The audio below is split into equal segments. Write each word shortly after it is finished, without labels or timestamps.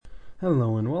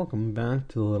Hello and welcome back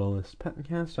to the Littlest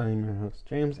Petcast. I am your host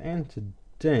James, and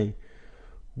today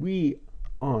we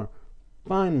are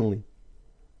finally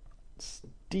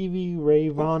Stevie Ray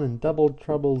Vaughan and Double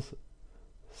Trouble's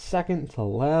second to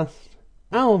last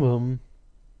album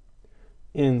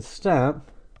in step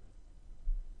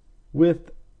with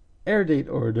air date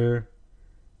order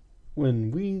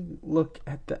when we look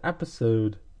at the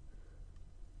episode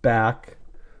Back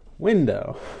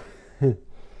Window.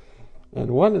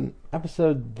 And what an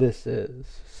episode this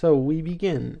is. So we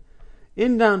begin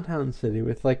in downtown city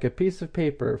with like a piece of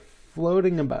paper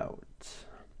floating about.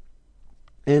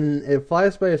 And it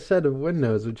flies by a set of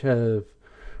windows which have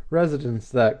residents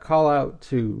that call out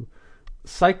to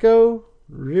Psycho,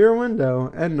 Rear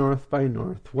Window, and North by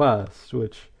Northwest,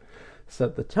 which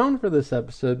set the tone for this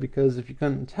episode because if you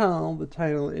couldn't tell, the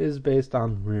title is based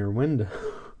on Rear Window.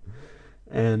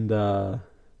 And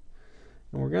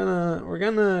we're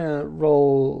gonna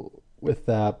roll with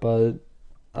that, but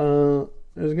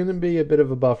there's gonna be a bit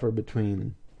of a buffer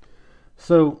between.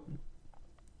 So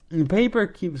the paper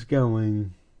keeps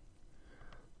going,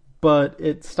 but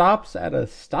it stops at a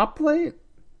stoplight,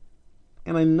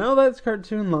 and I know that's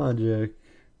cartoon logic.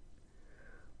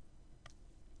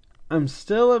 I'm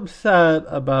still upset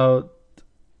about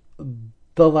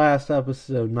the last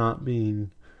episode not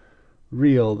being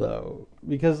real, though,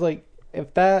 because like.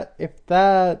 If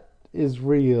that is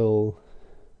real,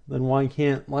 then why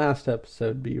can't last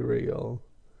episode be real?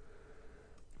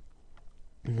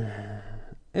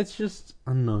 It's just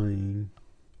annoying.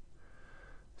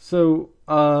 So,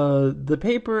 the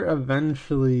paper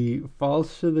eventually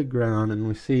falls to the ground and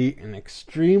we see an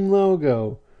Extreme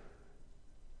logo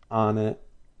on it.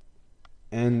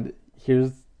 And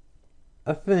here's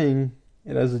a thing.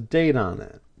 It has a date on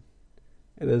it.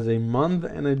 It has a month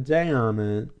and a day on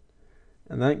it.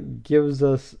 And that gives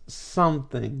us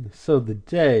something. So the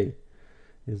day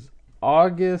is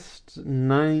August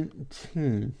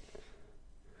 19th,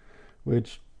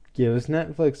 which gives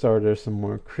Netflix order some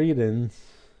more credence.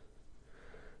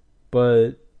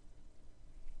 But,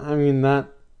 I mean, that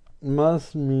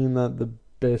must mean that the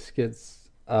Biscuits'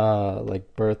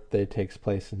 birthday takes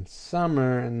place in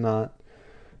summer and not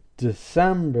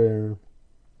December,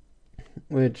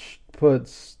 which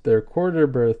puts their quarter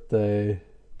birthday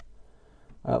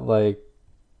at like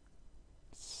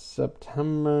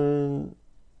September,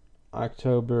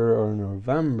 October, or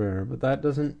November, but that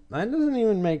doesn't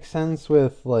even make sense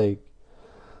with like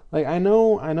I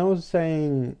know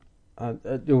saying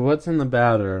what's in the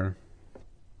batter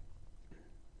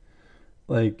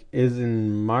like is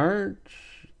in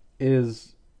March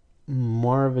is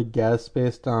more of a guess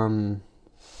based on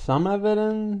some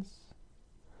evidence,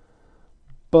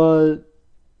 but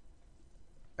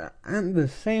at the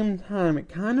same time, it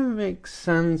kind of makes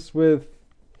sense with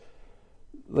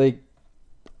like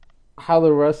how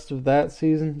the rest of that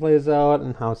season plays out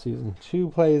and how season 2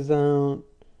 plays out.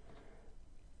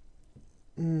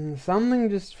 Something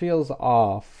just feels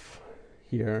off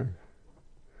here.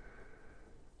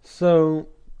 So,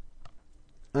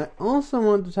 I also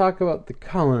want to talk about the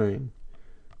coloring.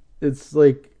 It's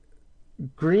like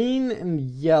green and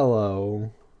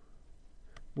yellow,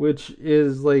 which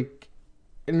is like,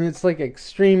 and it's like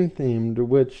extreme themed,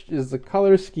 which is the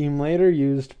color scheme later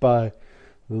used by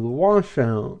the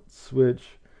washouts,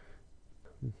 which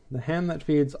the hand that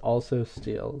feeds also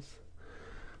steals.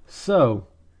 So,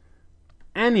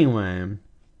 anyway,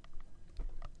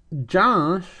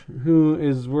 Josh, who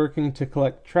is working to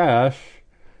collect trash,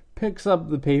 picks up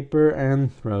the paper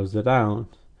and throws it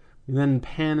out. We then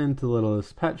pan into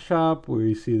Littlest Pet Shop, where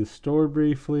you see the store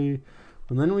briefly,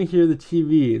 and then we hear the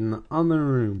TV in the other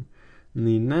room. And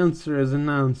the announcer is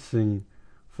announcing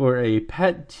for a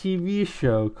pet TV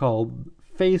show called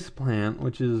Faceplant,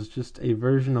 which is just a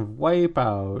version of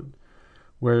Wipeout,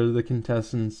 where the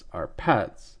contestants are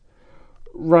pets.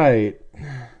 Right.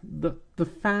 The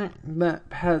fact that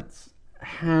pets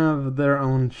have their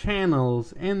own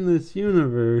channels in this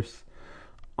universe,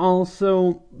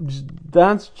 also,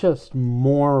 that's just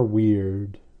more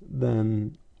weird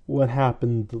than what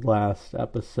happened the last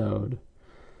episode.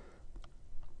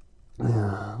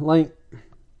 Like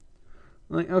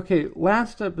okay,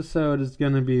 last episode is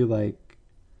gonna be like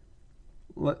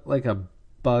a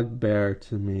bugbear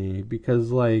to me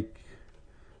because like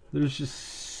there's just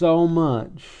so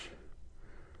much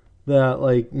that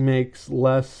like makes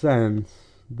less sense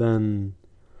than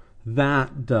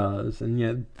that does, and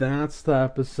yet that's the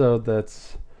episode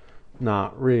that's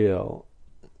not real.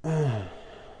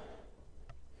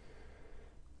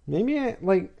 Maybe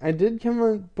I did come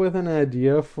up with an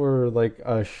idea for like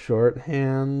a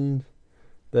shorthand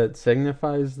that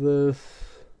signifies this.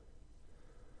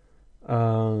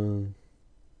 I'm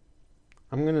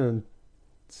gonna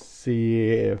see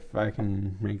if I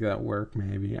can make that work.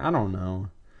 Maybe, I don't know.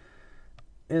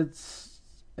 It's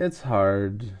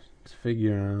hard to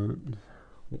figure out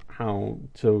how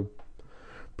to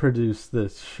produce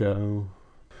this show.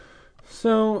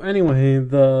 So anyway,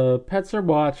 the pets are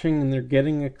watching and they're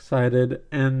getting excited,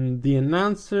 and the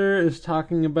announcer is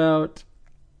talking about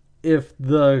if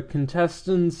the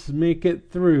contestants make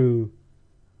it through,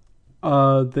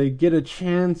 they get a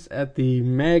chance at the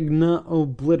Magna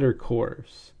Obliter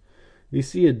course. You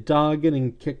see a dog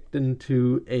getting kicked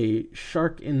into a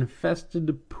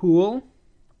shark-infested pool.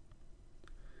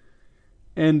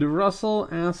 And Russell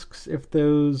asks if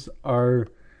those are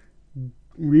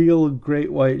real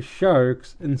great white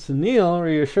sharks, and Sunil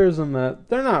reassures him that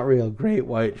they're not real great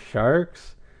white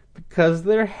sharks because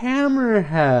they're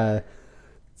hammerheads.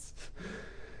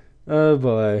 Oh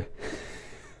boy.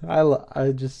 I love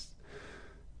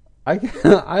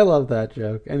that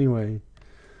joke. Anyway,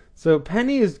 so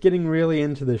Penny is getting really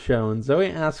into the show, and Zoe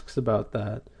asks about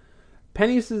that.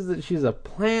 Penny says that she's a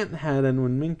plant head, and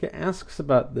when Minka asks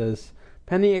about this,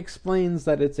 Penny explains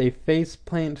that it's a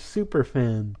faceplant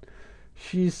superfan.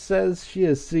 She says she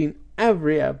has seen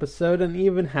every episode and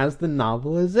even has the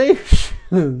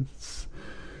novelizations.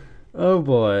 Oh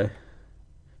boy.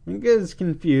 Minka is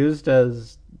confused,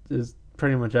 as is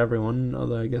pretty much everyone,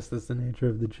 although I guess that's the nature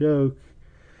of the joke.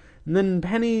 And then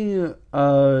Penny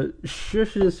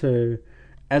shushes her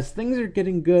as things are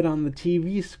getting good on the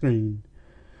TV screen.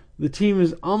 The team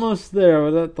is almost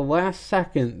there, but at the last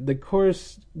second, the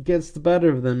course gets the better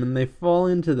of them, and they fall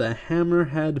into the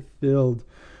hammerhead-filled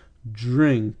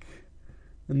drink.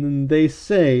 And then they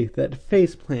say that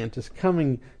Faceplant is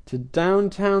coming to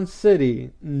Downtown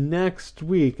City next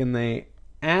week, and they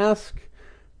ask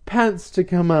pets to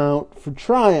come out for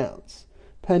tryouts.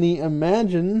 Penny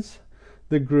imagines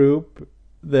the group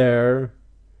there,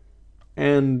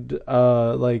 and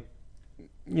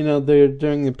they're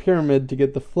doing the pyramid to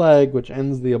get the flag, which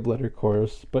ends the Obliter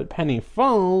course, but Penny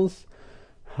falls.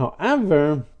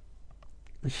 However,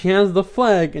 she has the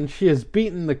flag and she has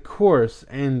beaten the course,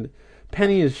 and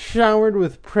Penny is showered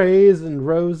with praise and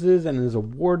roses and is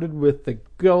awarded with the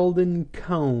golden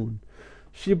cone.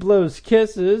 She blows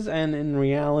kisses, and in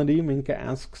reality Minka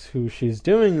asks who she's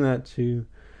doing that to,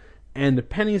 and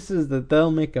Penny says that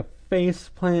they'll make a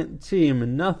faceplant team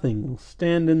and nothing will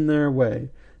stand in their way.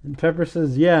 And Pepper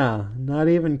says, yeah, not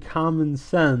even common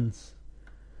sense.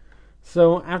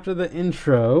 So after the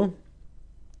intro,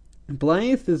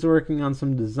 Blythe is working on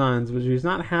some designs, but she's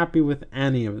not happy with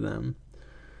any of them.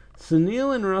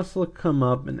 Sunil and Russell come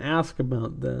up and ask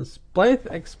about this. Blythe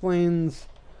explains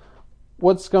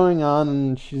what's going on,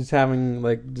 and she's having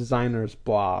designer's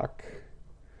block,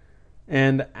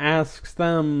 and asks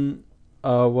them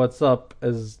what's up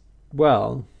as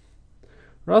well.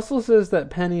 Russell says that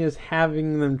Penny is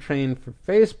having them train for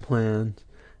Faceplant,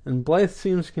 and Blythe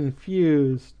seems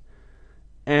confused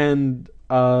and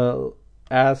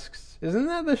asks, isn't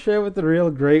that the show with the real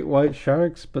great white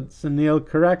sharks? But Sunil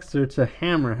corrects her to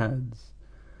hammerheads.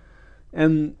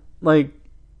 And, I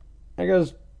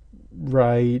goes,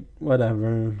 right,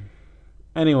 whatever.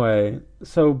 Anyway,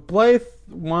 so Blythe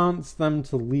wants them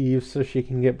to leave so she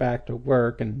can get back to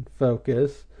work and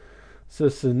focus. So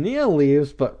Sunil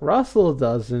leaves, but Russell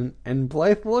doesn't, and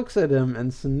Blythe looks at him,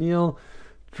 and Sunil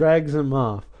drags him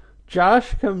off.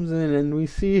 Josh comes in, and we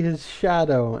see his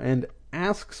shadow, and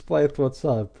asks Blythe what's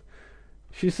up.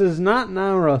 She says, not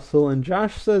now, Russell, and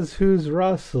Josh says, who's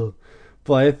Russell?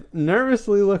 Blythe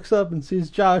nervously looks up and sees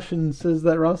Josh and says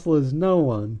that Russell is no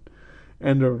one.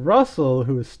 And Russell,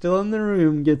 who is still in the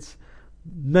room, gets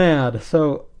mad.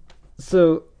 So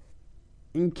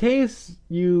in case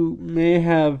you may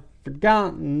have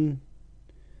forgotten,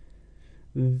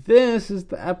 this is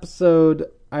the episode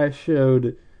I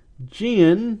showed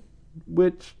Gian,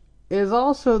 which is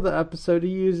also the episode he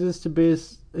uses to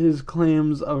base his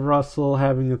claims of Russell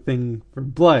having a thing for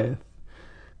Blythe,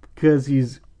 because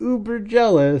he's uber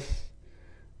jealous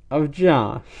of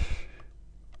Josh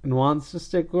and wants to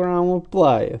stick around with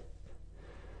Blythe.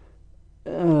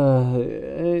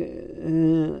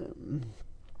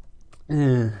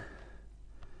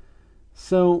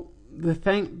 So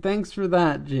thanks for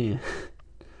that, Gian.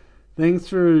 Thanks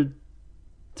for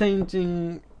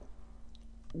tainting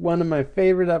one of my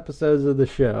favorite episodes of the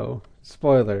show.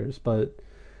 Spoilers, but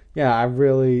yeah, I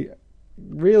really,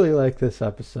 really like this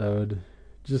episode,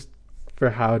 just for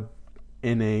how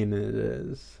inane it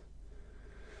is.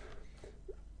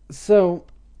 So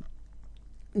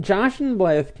Josh and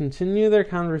Blythe continue their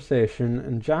conversation,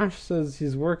 and Josh says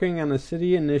he's working on a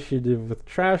city initiative with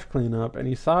trash cleanup, and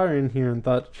he saw her in here and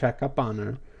thought to check up on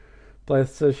her. Blythe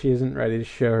says she isn't ready to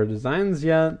share her designs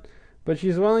yet, but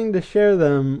she's willing to share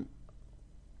them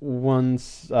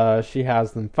once she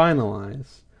has them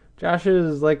finalized. Josh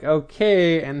is like,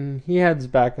 okay, and he heads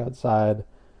back outside.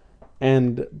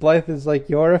 And Blythe is like,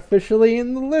 you're officially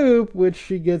in the loop, which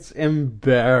she gets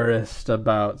embarrassed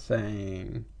about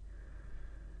saying.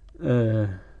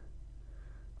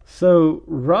 So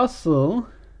Russell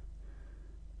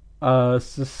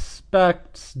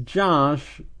suspects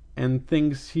Josh and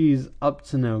thinks he's up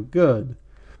to no good.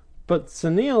 But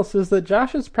Sunil says that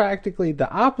Josh is practically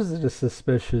the opposite of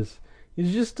suspicious.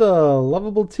 He's just a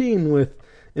lovable teen with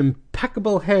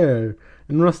impeccable hair.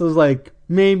 And Russell's like,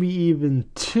 maybe even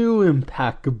too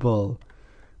impeccable.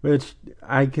 Which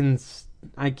I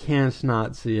can't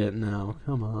not see it now.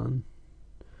 Come on.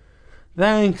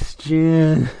 Thanks,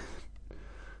 Jen.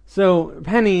 So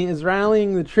Penny is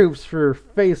rallying the troops for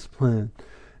Faceplant,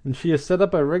 and she has set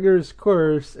up a rigorous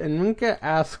course, and Minka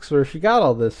asks where she got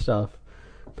all this stuff.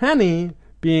 Penny,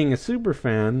 being a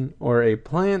superfan, or a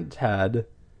plant head,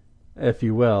 if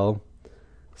you will,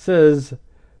 says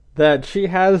that she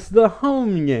has the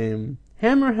home game,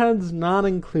 Hammerheads not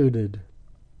included.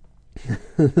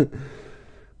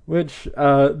 Which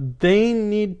they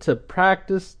need to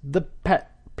practice the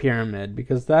pet pyramid,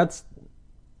 because that's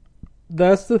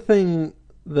the thing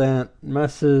that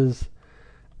messes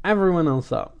everyone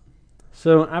else up.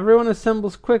 So everyone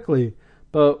assembles quickly,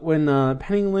 but when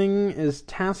Penny Ling is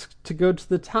tasked to go to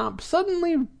the top,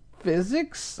 suddenly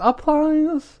physics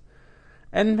applies,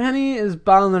 and Penny is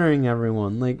bothering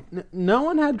everyone. Like, no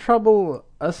one had trouble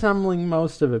assembling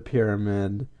most of a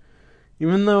pyramid,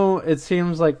 even though it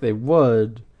seems like they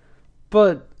would.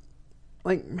 But,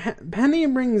 like, Penny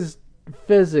brings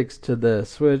physics to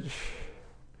this, which,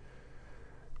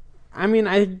 I mean,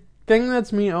 I think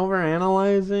that's me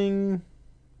overanalyzing,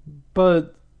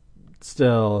 but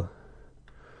still.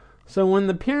 So when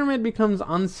the pyramid becomes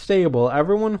unstable,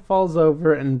 everyone falls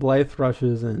over and Blythe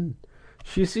rushes in.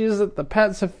 She sees that the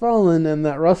pets have fallen and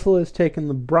that Russell has taken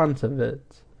the brunt of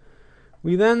it.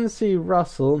 We then see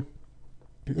Russell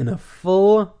in a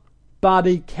full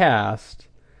body cast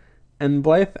and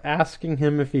Blythe asking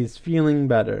him if he's feeling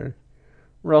better.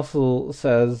 Russell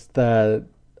says that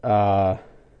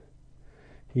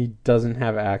he doesn't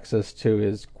have access to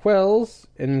his quills,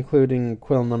 including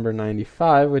quill number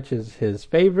 95, which is his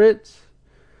favorite.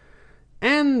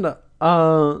 And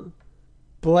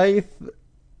Blythe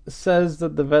says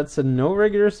that the vet said no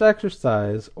rigorous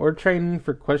exercise or training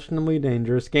for questionably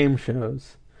dangerous game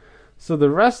shows. So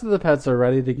the rest of the pets are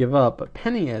ready to give up, but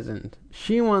Penny isn't.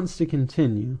 She wants to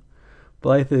continue.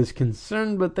 Blythe is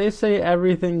concerned, but they say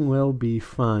everything will be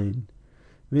fine.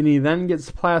 Vinny then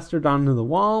gets plastered onto the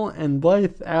wall, and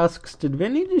Blythe asks, did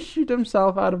Vinny just shoot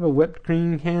himself out of a whipped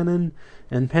cream cannon?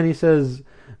 And Penny says,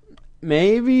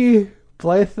 maybe.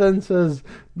 Blythe then says,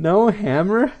 no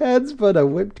hammerheads, but a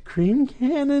whipped cream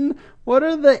cannon? What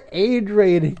are the age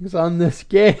ratings on this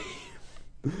game?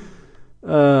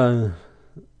 Oh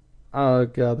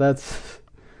god, that's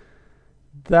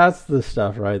the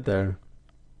stuff right there.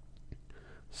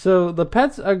 So the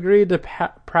pets agree to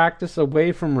practice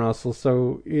away from Russell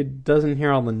so it doesn't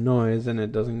hear all the noise and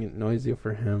it doesn't get noisy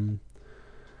for him.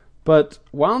 But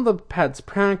while the pets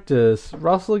practice,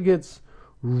 Russell gets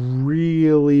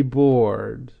really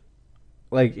bored.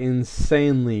 Like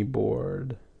insanely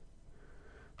bored.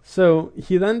 So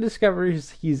he then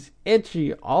discovers he's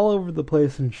itchy all over the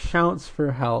place and shouts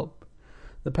for help.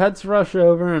 The pets rush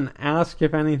over and ask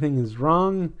if anything is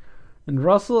wrong, and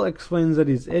Russell explains that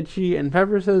he's itchy, and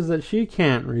Pepper says that she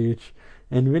can't reach,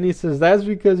 and Vinny says that's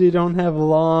because you don't have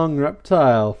long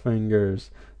reptile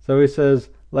fingers. So he says,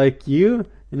 like you?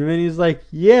 And Vinny's like,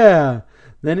 yeah.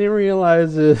 Then he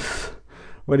realizes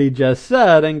what he just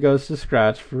said and goes to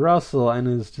scratch for Russell and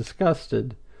is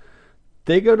disgusted.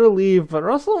 They go to leave, but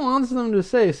Russell wants them to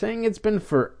stay, saying it's been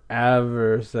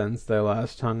forever since they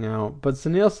last hung out. But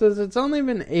Sunil says it's only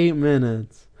been 8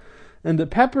 minutes.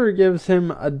 And Pepper gives him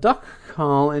a duck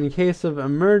call in case of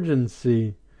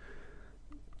emergency.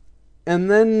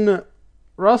 And then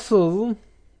Russell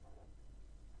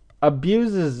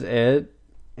abuses it,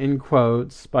 in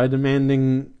quotes, by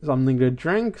demanding something to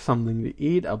drink, something to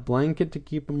eat, a blanket to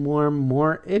keep him warm,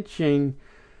 more itching,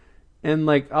 and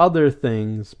like other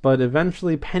things. But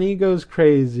eventually Penny goes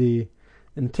crazy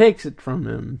and takes it from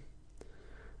him.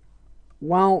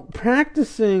 While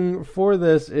practicing for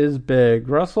this is big,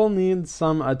 Russell needs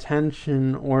some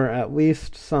attention or at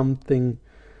least something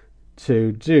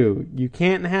to do. You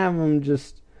can't have him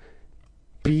just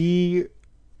be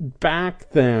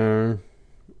back there.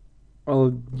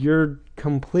 Well, you're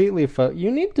completely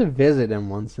you need to visit him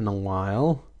once in a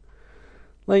while.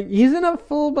 Like, he's in a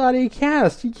full body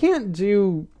cast. He can't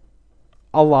do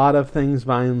a lot of things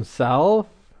by himself.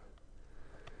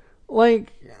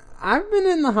 Like, I've been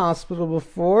in the hospital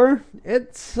before.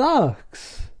 It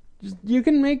sucks. You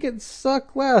can make it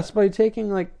suck less by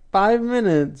taking like 5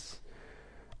 minutes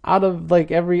out of like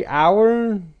every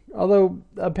hour. Although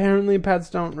apparently pets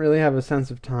don't really have a sense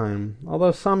of time.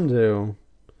 Although some do.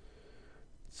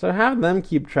 So have them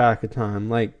keep track of time.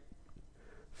 Like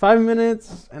 5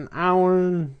 minutes, an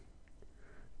hour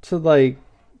to like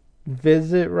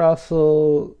visit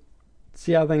Russell,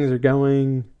 see how things are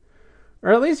going.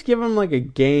 Or at least give him like a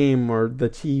game or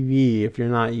the TV if you're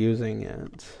not using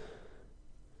it.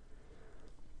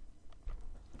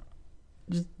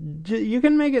 You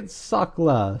can make it suck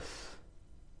less.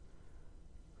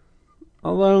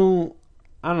 Although,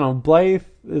 I don't know, Blythe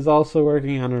is also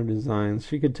working on her designs.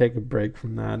 She could take a break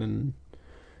from that and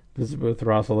visit with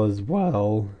Russell as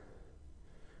well.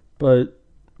 But,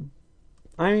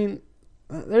 I mean,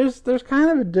 there's kind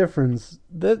of a difference.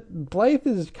 That Blythe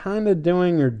is kind of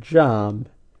doing her job.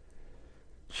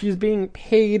 She's being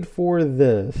paid for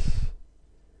this.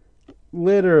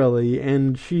 Literally,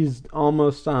 and she's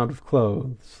almost out of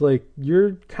clothes. Like,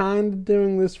 you're kind of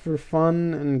doing this for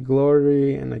fun and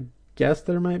glory, and I guess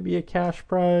there might be a cash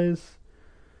prize.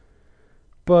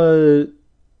 But,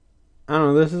 I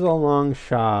don't know, this is a long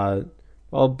shot.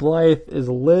 While Blythe is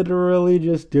literally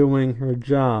just doing her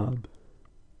job.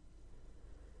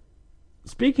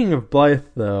 Speaking of Blythe,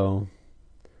 though,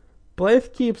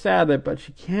 Blythe keeps at it, but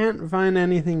she can't find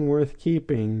anything worth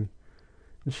keeping.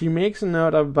 And she makes a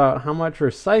note about how much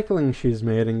recycling she's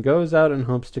made and goes out and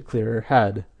hopes to clear her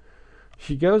head.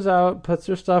 She goes out, puts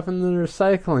her stuff in the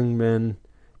recycling bin,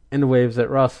 and waves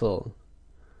at Russell.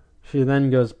 She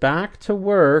then goes back to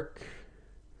work,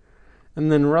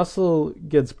 and then Russell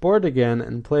gets bored again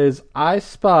and plays I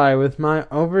Spy with my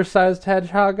oversized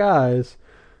hedgehog eyes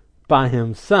by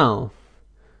himself,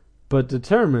 but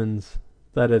determines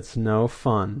that it's no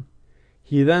fun.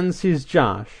 He then sees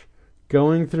Josh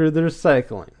going through the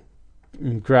recycling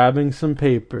and grabbing some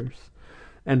papers,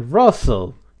 and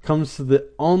Russell comes to the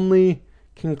only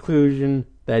conclusion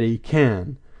that he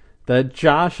can, that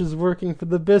Josh is working for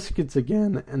the Biscuits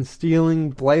again and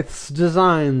stealing Blythe's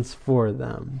designs for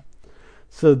them.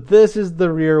 So this is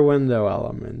the Rear Window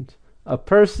element. A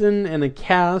person in a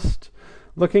cast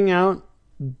looking out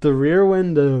the rear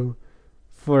window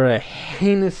for a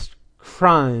heinous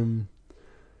crime,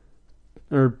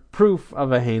 or proof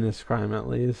of a heinous crime at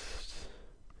least.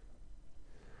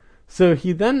 So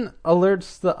he then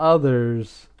alerts the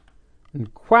others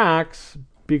and quacks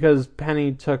because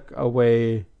Penny took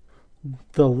away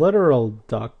the literal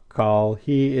duck call.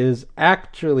 He is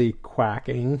actually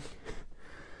quacking,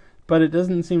 but it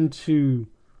doesn't seem to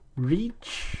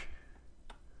reach.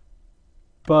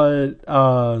 But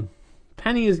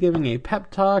Penny is giving a pep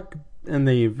talk, and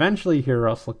they eventually hear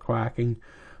Russell quacking,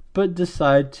 but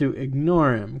decide to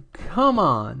ignore him. Come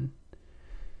on.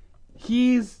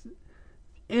 He's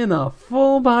in a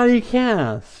full body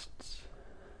cast.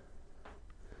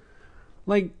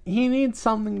 Like, he needs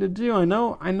something to do. I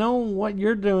know what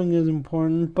you're doing is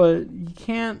important, but you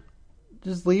can't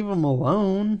just leave him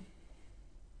alone.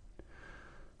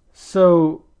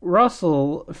 So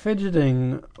Russell,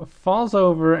 fidgeting, falls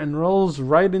over and rolls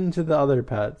right into the other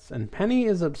pets, and Penny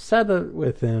is upset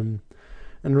with him.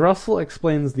 And Russell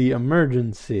explains the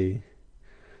emergency,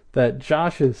 that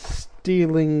Josh is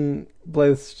stealing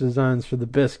Blythe's designs for the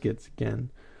Biscuits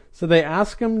again. So they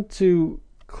ask him to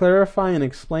clarify and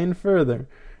explain further.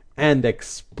 And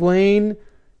explain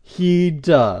he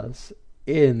does,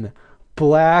 in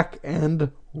black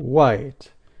and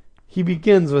white. He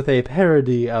begins with a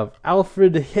parody of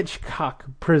Alfred Hitchcock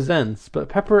Presents, but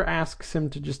Pepper asks him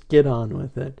to just get on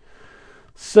with it.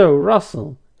 So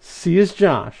Russell sees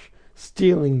Josh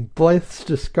stealing Blythe's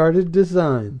discarded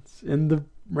designs in the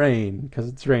rain, because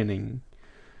it's raining.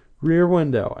 Rear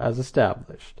Window, as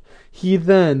established. He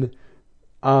then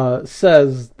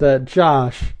says that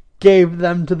Josh gave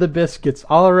them to the Biscuits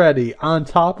already on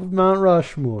top of Mount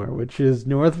Rushmore, which is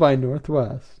North by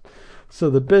Northwest.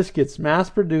 So the Biscuits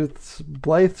mass-produce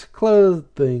Blythe's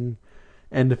clothing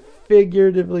and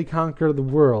figuratively conquer the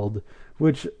world,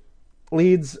 which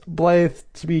leads Blythe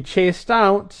to be chased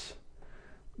out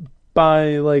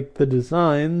by, like, the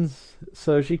designs,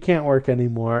 so she can't work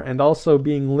anymore, and also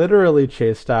being literally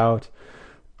chased out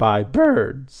by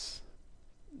birds.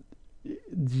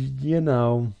 You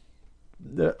know,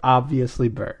 obviously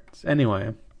birds.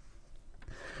 Anyway,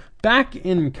 back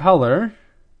in color,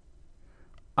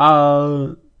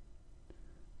 the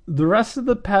rest of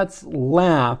the pets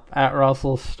laugh at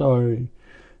Russell's story.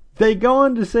 they go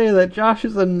on to say that Josh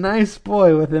is a nice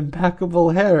boy with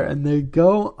impeccable hair, and they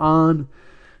go on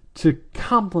to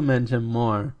compliment him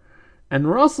more. And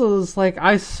Russell is like,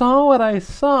 I saw what I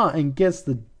saw, and gets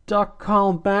the duck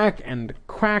call back and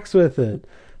quacks with it.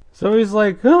 So he's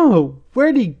like, oh,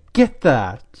 where'd he get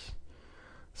that?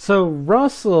 So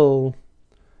Russell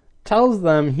tells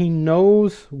them he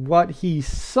knows what he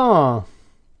saw.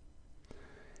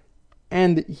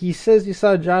 And he says he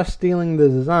saw Josh stealing the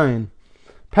design.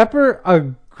 Pepper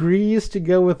agrees to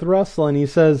go with Russell, and he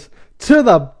says, to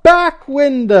the back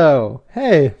window!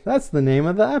 Hey, that's the name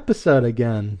of the episode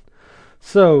again.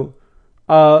 So,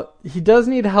 he does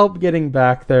need help getting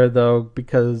back there, though,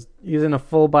 because he's in a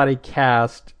full-body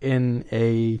cast in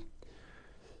a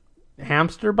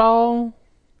hamster ball,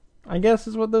 I guess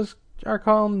is what those are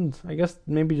called. I guess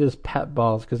maybe just pet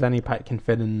balls, because any pet can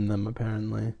fit in them,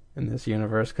 apparently, in this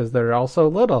universe, because they're all so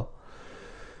little.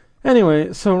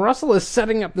 Anyway, so Russell is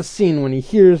setting up the scene when he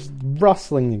hears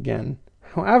rustling again.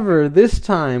 However, this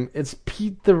time, it's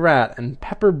Pete the Rat, and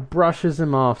Pepper brushes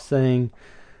him off, saying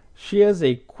she has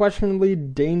a questionably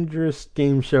dangerous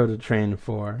game show to train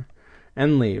for,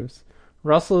 and leaves.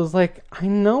 Russell is like, I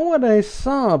know what I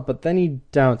saw, but then he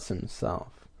doubts himself.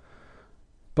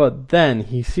 But then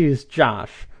he sees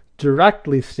Josh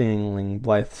directly stealing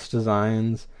Blythe's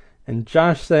designs, and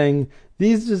Josh saying,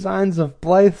 these designs of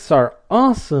Blythe's are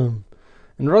awesome.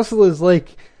 And Russell is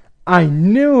like, I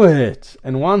knew it,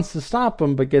 and wants to stop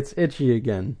him, but gets itchy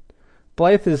again.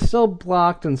 Blythe is still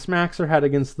blocked and smacks her head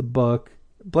against the book.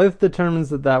 Blythe determines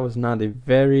that was not a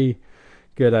very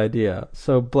good idea.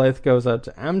 So Blythe goes out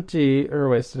to empty her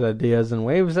wasted ideas and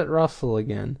waves at Russell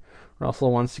again.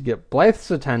 Russell wants to get Blythe's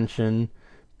attention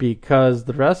because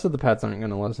the rest of the pets aren't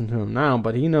going to listen to him now,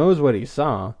 but he knows what he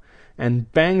saw,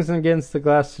 and bangs against the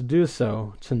glass to do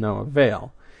so, to no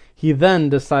avail. He then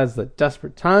decides that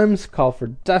desperate times call for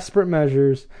desperate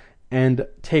measures and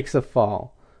takes a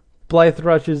fall. Blythe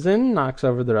rushes in, knocks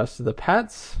over the rest of the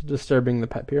pets, disturbing the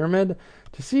pet pyramid,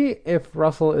 to see if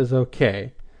Russell is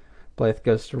okay. Blythe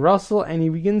goes to Russell, and he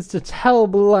begins to tell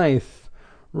Blythe.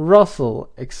 Russell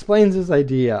explains his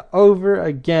idea over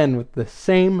again with the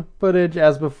same footage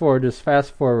as before, just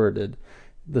fast-forwarded.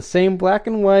 The same black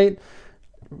and white,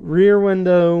 rear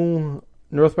window,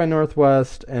 north by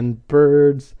northwest, and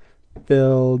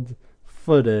birds-filled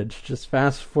footage, just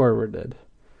fast-forwarded.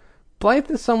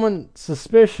 Blythe is somewhat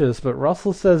suspicious, but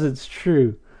Russell says it's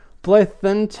true. Blythe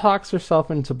then talks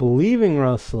herself into believing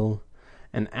Russell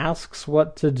and asks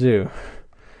what to do.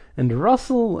 And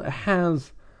Russell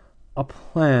has a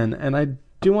plan, and I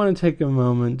do want to take a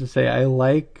moment to say I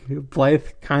like Blythe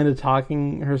kind of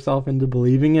talking herself into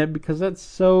believing it, because that's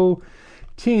so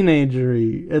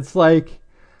teenagery. It's like,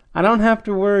 I don't have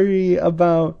to worry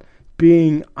about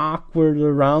being awkward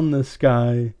around this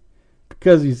guy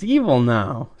because he's evil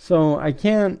now. So I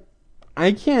can't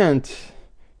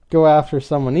go after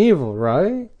someone evil,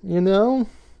 right? You know?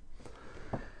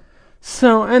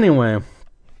 So anyway,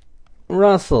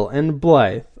 Russell and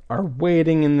Blythe are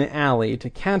waiting in the alley to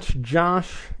catch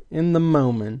Josh in the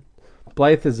moment.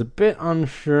 Blythe is a bit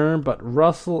unsure, but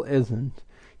Russell isn't.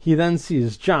 He then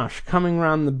sees Josh coming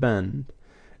round the bend.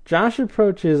 Josh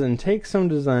approaches and takes some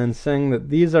designs, saying that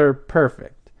these are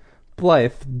perfect.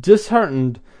 Blythe,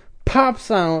 disheartened, pops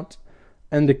out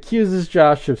and accuses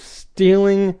Josh of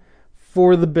stealing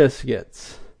for the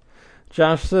biscuits.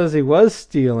 Josh says he was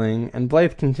stealing, and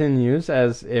Blythe continues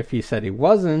as if he said he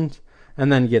wasn't,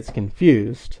 and then gets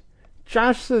confused.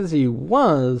 Josh says he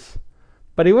was,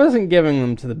 but he wasn't giving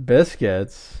them to the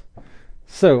biscuits.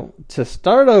 So, to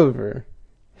start over,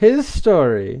 his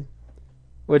story,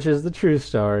 which is the true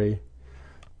story,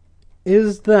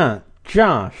 is that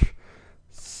Josh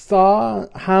saw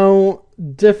how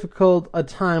difficult a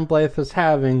time Blythe was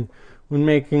having when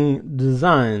making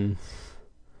designs.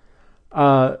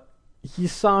 He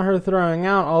saw her throwing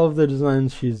out all of the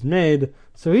designs she's made,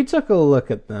 so he took a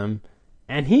look at them,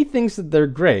 and he thinks that they're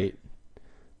great.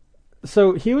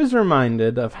 So he was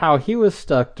reminded of how he was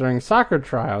stuck during soccer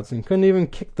tryouts and couldn't even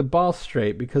kick the ball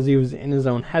straight because he was in his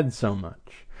own head so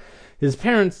much. His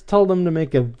parents told him to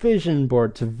make a vision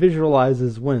board to visualize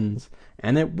his wins,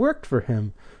 and it worked for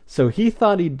him. So he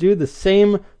thought he'd do the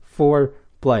same for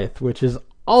Blythe, which is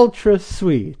ultra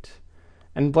sweet.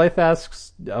 And Blythe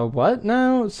asks, what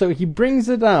now? So he brings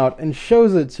it out and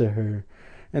shows it to her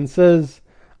and says,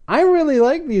 I really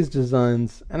like these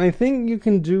designs, and I think you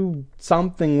can do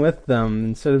something with them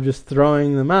instead of just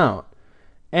throwing them out.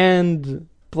 And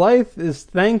Blythe is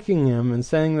thanking him and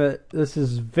saying that this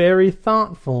is very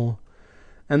thoughtful,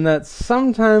 and that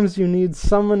sometimes you need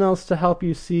someone else to help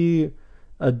you see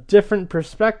a different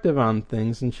perspective on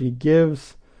things, and she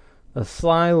gives a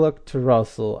sly look to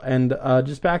Russell. And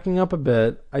just backing up a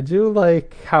bit, I do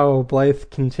like how Blythe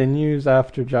continues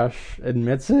after Josh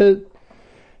admits it,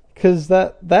 because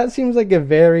that seems like a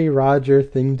very Roger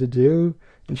thing to do,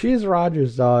 and she's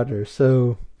Roger's daughter,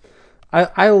 so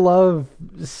I love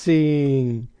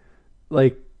seeing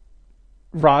like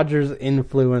Roger's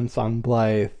influence on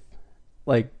Blythe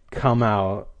like come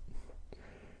out,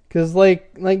 because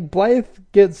like Blythe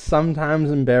gets sometimes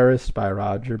embarrassed by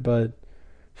Roger, but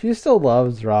she still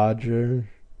loves Roger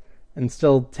and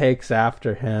still takes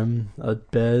after him a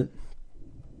bit,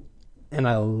 and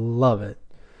I love it.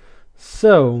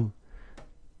 So,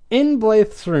 in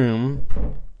Blythe's room,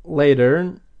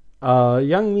 later,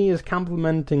 Young Mi is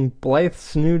complimenting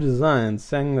Blythe's new designs,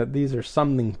 saying that these are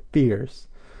something fierce.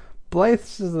 Blythe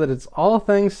says that it's all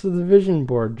thanks to the vision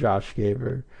board Josh gave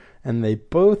her, and they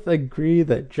both agree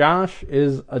that Josh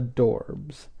is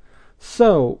adorbs.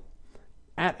 So,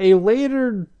 at a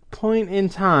later point in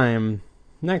time,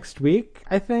 next week,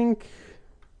 I think,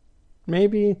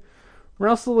 maybe,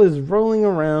 Russell is rolling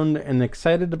around and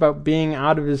excited about being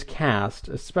out of his cast,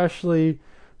 especially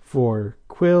for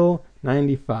Quill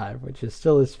 95, which is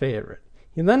still his favorite.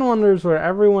 He then wonders where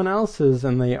everyone else is,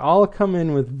 and they all come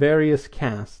in with various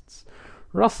casts.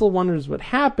 Russell wonders what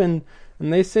happened,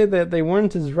 and they say that they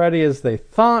weren't as ready as they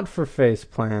thought for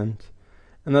Faceplant,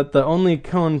 and that the only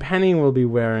cone Penny will be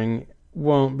wearing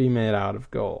won't be made out of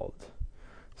gold.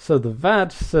 So the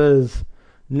vet says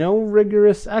no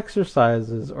rigorous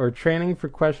exercises or training for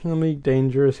questionably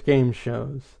dangerous game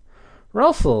shows.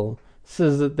 Russell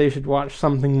says that they should watch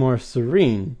something more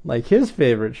serene, like his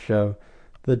favorite show,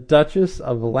 The Duchess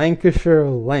of Lancashire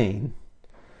Lane.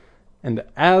 And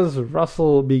as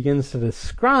Russell begins to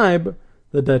describe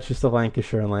The Duchess of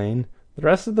Lancashire Lane, the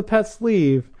rest of the pets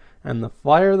leave, and the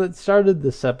flyer that started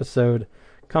this episode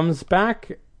comes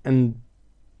back and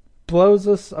blows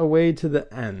us away to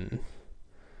the end.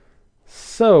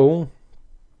 So,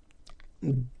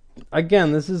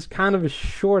 again, this is kind of a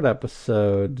short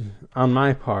episode on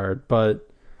my part, but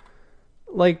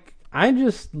like, I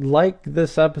just like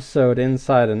this episode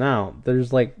inside and out.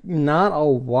 There's like not a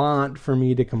lot for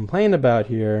me to complain about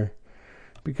here,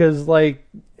 because like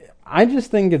I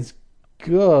just think it's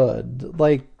good.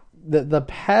 Like the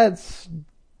pets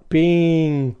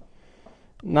being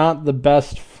not the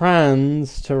best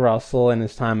friends to Russell in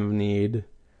his time of need,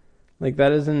 like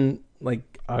that isn't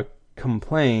like a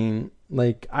complaint.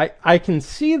 Like I can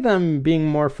see them being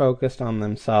more focused on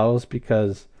themselves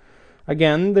because,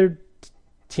 again, they're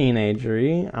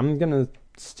teenagery. I'm gonna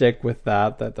stick with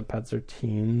that the pets are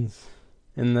teens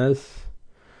in this,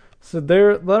 so they're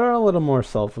a little more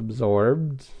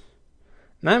self-absorbed,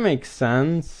 and that makes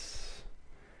sense.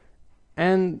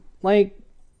 And like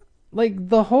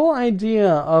the whole idea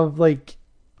of like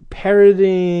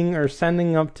parroting or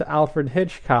sending up to Alfred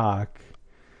Hitchcock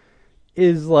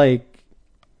is like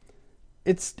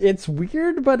it's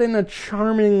weird, but in a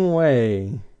charming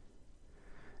way.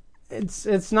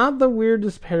 It's not the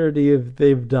weirdest parody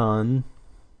they've done,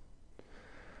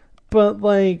 but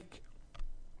like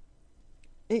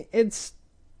it's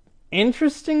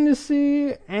interesting to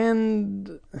see,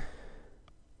 and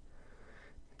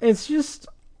it's just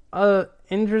a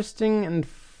interesting and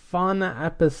fun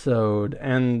episode,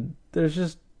 and there's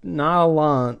just not a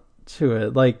lot to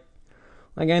it. Like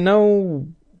I know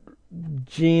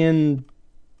Gian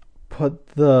put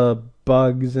the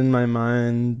bugs in my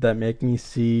mind that make me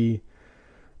see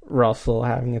Russell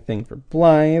having a thing for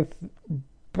Blythe,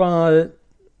 but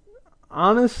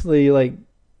honestly, like,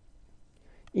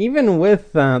 even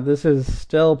with that, this is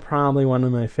still probably one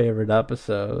of my favorite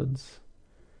episodes,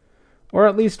 or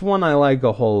at least one I like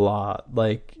a whole lot.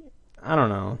 Like, I don't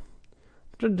know,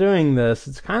 after doing this,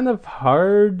 it's kind of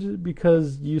hard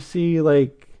because you see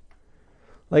like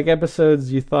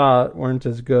episodes you thought weren't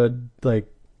as good like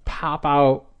pop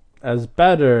out as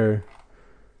better,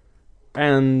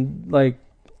 and like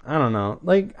I don't know,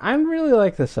 like I really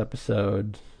like this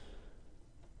episode.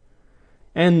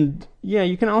 And yeah,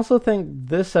 you can also thank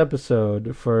this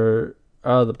episode for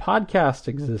the podcast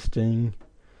existing,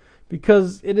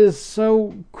 because it is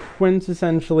so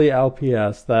quintessentially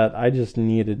LPS that I just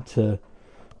needed to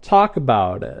talk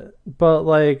about it. But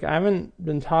like I haven't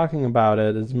been talking about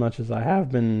it as much as I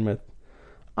have been with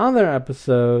other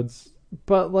episodes,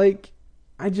 but like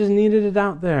I just needed it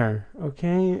out there,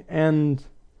 okay? And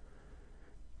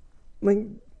like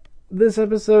this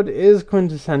episode is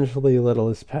quintessentially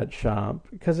Littlest Pet Shop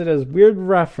because it has weird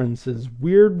references,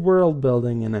 weird world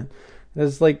building in it. It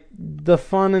has like the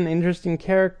fun and interesting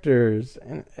characters,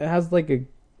 and it has like a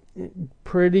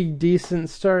pretty decent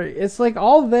story. It's like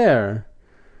all there.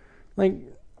 Like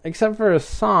except for a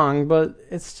song, but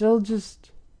it's still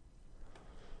just,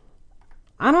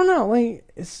 I don't know, like,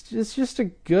 it's just a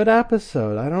good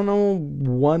episode. I don't know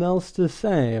what else to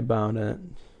say about it.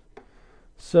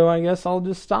 So I guess I'll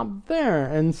just stop there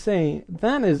and say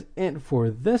that is it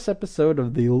for this episode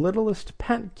of the Littlest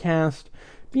Pet Cast.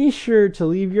 Be sure to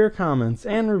leave your comments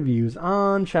and reviews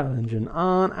on Chat Engine,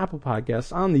 on Apple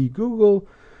Podcasts, on the Google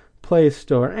Play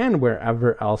Store, and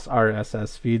wherever else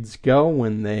RSS feeds go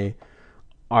when they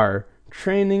are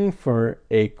training for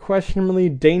a questionably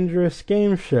dangerous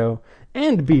game show.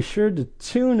 And be sure to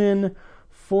tune in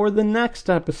for the next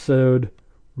episode,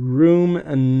 Room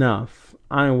Enough.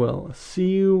 I will see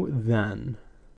you then.